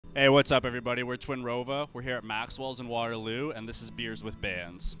Hey, what's up, everybody? We're Twnrva. We're here at Maxwell's in Waterloo, and this is Beers with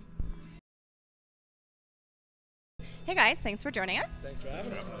Bands. Hey guys, thanks for joining us. Thanks for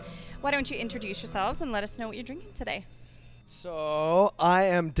having us. Why don't you introduce yourselves and let us know what you're drinking today? So, I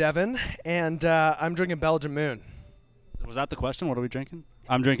am Devin, and I'm drinking Belgian Moon. Was that the question? What are we drinking?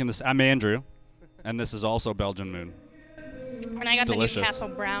 I'm drinking this. I'm Andrew, and this is also Belgian Moon. And I got the Newcastle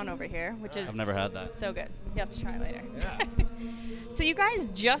Brown over here, which is I've never had that. So good. You have to try it later. Yeah. So you guys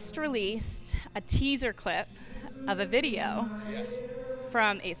just released a teaser clip of a video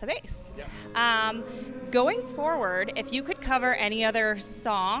from Ace of Base. Yeah. Going forward, if you could cover any other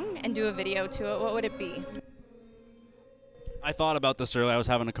song and do a video to it, what would it be? I thought about this earlier. I was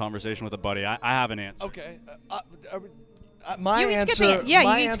having a conversation with a buddy. I have an answer. Okay. My You each get answer, to- yeah,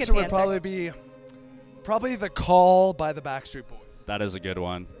 my you each get answer to would answer. probably be The Call by the Backstreet Boys. That is a good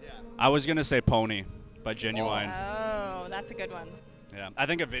one. Yeah. I was going to say Pony by Genuine. Oh, that's a good one. Yeah. I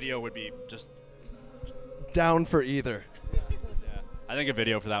think a video would be just... Down for either. Yeah. I think a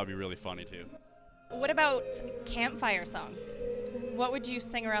video for that would be really funny, too. What about campfire songs? What would you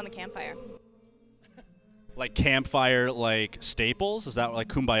sing around the campfire? Like campfire, like staples? Is that like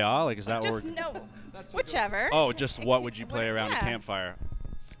Kumbaya? Like, is that what Just we're... no, whichever. Oh, just what would you play around a Yeah. campfire?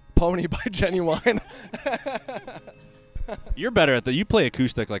 Pony by Genuine. You're better at that. You play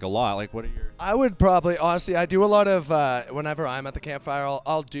acoustic like a lot. Like, what are your... I would probably, honestly, I do a lot of, whenever I'm at the campfire,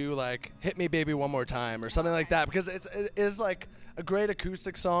 I'll do like Hit Me Baby One More Time or something like that, because it is like a great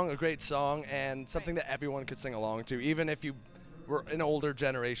acoustic song, a great song, and something that everyone could sing along to, even if you were an older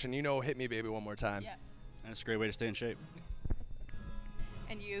generation, you know Hit Me Baby One More Time. Yeah. And it's a great way to stay in shape.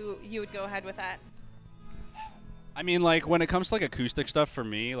 And you would go ahead with that? I mean, like, when it comes to like acoustic stuff for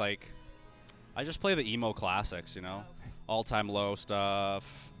me, like, I just play the emo classics, you know? Okay. All Time Low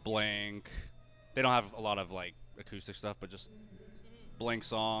stuff, Blink. They don't have a lot of like acoustic stuff, but just Blink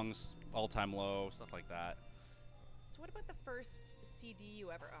songs, All Time Low, stuff like that. So what about the first CD you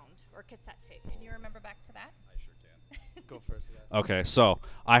ever owned, or cassette tape? Can you remember back to that? I sure can. Go first. Okay, so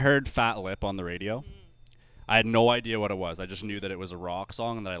I heard Fat Lip on the radio. I had no idea what it was. I just knew that it was a rock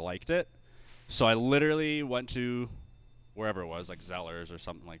song and that I liked it. So I literally went to wherever it was, like Zeller's or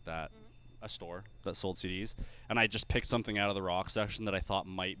something like that, a store that sold CDs, and I just picked something out of the rock section that I thought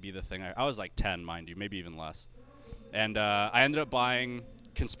might be the thing. I was like 10, mind you, maybe even less. And I ended up buying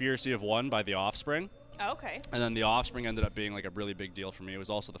Conspiracy of One by The Offspring. Oh, okay. And then The Offspring ended up being like a really big deal for me. It was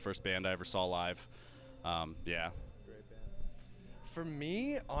also the first band I ever saw live. Yeah. For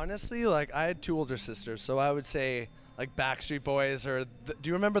me, honestly, like I had two older sisters, so I would say like Backstreet Boys or do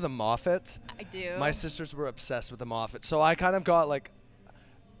you remember the Moffats? I do. My sisters were obsessed with the Moffats, so I kind of got like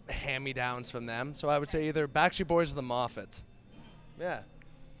hand-me-downs from them. So I would say either Backstreet Boys or the Moffats. Yeah.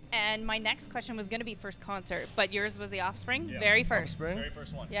 And my next question was going to be first concert, but yours was The Offspring? Yeah. Very first. Offspring? Very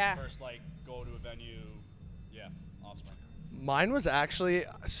first one. Yeah. First, like, go to a venue. Yeah, Offspring. Mine was actually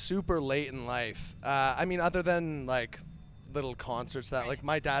super late in life. I mean, other than like little concerts that like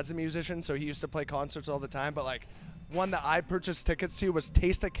my dad's a musician, so he used to play concerts all the time. But like one that I purchased tickets to was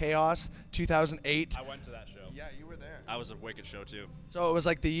Taste of Chaos 2008. I went to that show. Yeah, you were there. That was a wicked show, too. So it was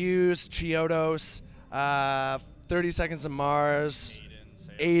like The Used, Chiodos, 30 Seconds to Mars,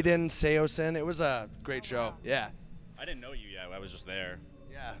 Aiden, Seosin. It was a great show. Yeah. I didn't know you yet. I was just there.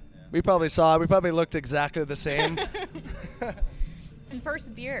 Yeah. We probably looked exactly the same. And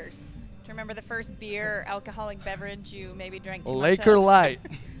first beers. Do you remember the first beer, alcoholic beverage you maybe drank too much Laker of? Light.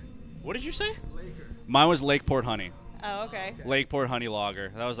 What did you say? Laker. Mine was Lakeport Honey. Oh, okay. Lakeport Honey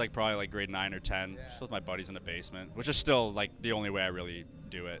Lager. That was like probably like grade 9 or 10, just with my buddies in the basement, which is still like the only way I really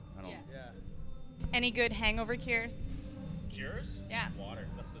do it. I don't. Yeah. Any good hangover cures? Cures? Yeah. Water.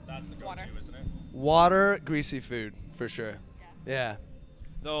 That's the go-to, Water. isn't it? Water, greasy food, for sure. Yeah.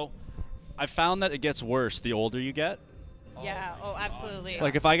 Though, I found that it gets worse the older you get. Yeah. Oh, absolutely.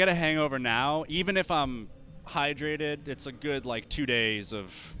 Like if I get a hangover now, even if I'm hydrated, it's a good like 2 days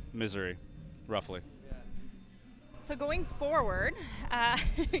of misery, roughly. So going forward,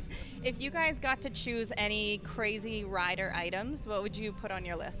 if you guys got to choose any crazy rider items, what would you put on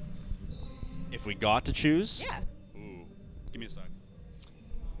your list? If we got to choose? Yeah. Ooh. Give me a sec.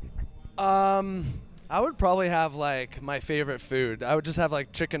 I would probably have like my favorite food. I would just have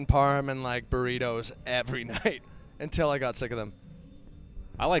like chicken parm and like burritos every night until I got sick of them.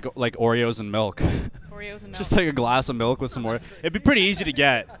 I like Oreos and milk. Oreos and milk. Just like a glass of milk with some more. It'd be pretty easy to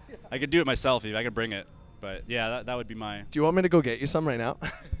get. I could do it myself if I could bring it. But yeah, that would be my. Do you want me to go get you some right now?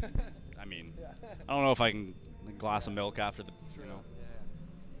 I mean, I don't know if I can a glass of milk after the. You know.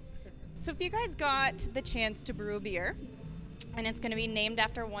 So if you guys got the chance to brew a beer, and it's going to be named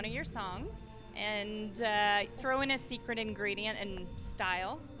after one of your songs, and throw in a secret ingredient and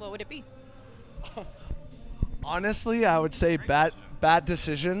style, what would it be? Honestly, I would say Bad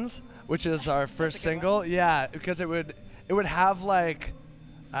Decisions, which is our first single. Yeah, because it would have like,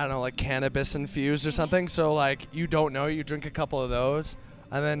 I don't know, like cannabis infused or something. So like you don't know, you drink a couple of those,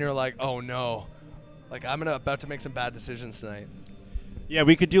 and then you're like, oh no, like I'm about to make some bad decisions tonight. Yeah,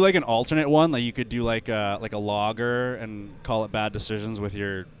 we could do like an alternate one. Like you could do like a lager and call it Bad Decisions with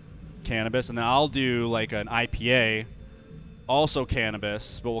your cannabis, and then I'll do like an IPA, also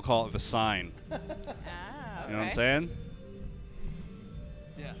cannabis, but we'll call it The Sign. Ah, You know what I'm saying?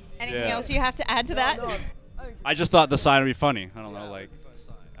 Yeah. Anything Yeah. else you have to add to that? No, I just thought The Sign would be funny. I don't know, like,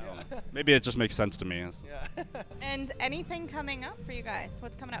 I don't Yeah. know. Maybe it just makes sense to me. yeah. And anything coming up for you guys?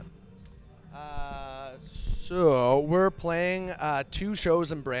 What's coming up? So we're playing 2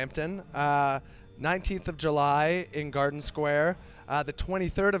 shows in Brampton. 19th of July in Garden Square. The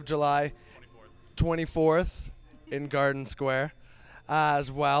 23rd of July, 24th in Garden Square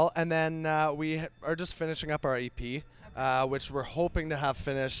as well. And then we are just finishing up our EP, which we're hoping to have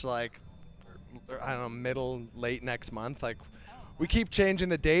finished like, I don't know, late next month. Like, we keep changing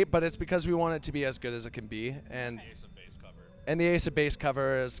the date, but it's because we want it to be as good as it can be. And the Ace of Base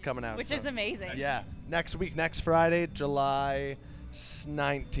cover is coming out. Which is amazing. Yeah, next week, next Friday, July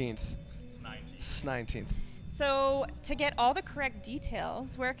 19th. 19th. So to get all the correct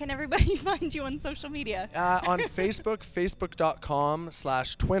details, where can everybody find you on social media? On Facebook,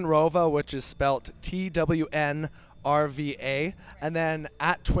 facebook.com/Twnrva, which is spelt TWNRVA, and then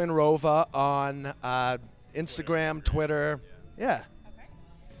at Twnrva on Instagram, Twitter. Yeah.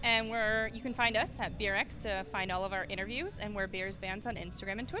 And you can find us at BeerX to find all of our interviews, and we're Beers Bands on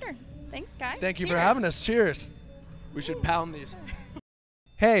Instagram and Twitter. Thanks, guys. Thank you for Cheers. having us. Cheers. We should pound these.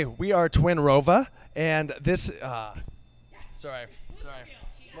 Hey, we are Twnrva, and this. Sorry. All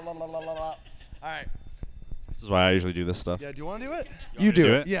right. This is why I usually do this stuff. Yeah, do you want to do it? You want me to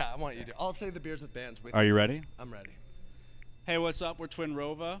do it? Yeah, I want you to. I'll say the beers with bands with Are you ready? I'm ready. Hey, what's up? We're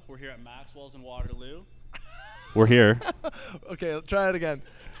Twnrva. We're here at Maxwell's in Waterloo. We're here. Okay, try it again.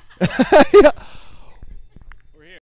 Yeah.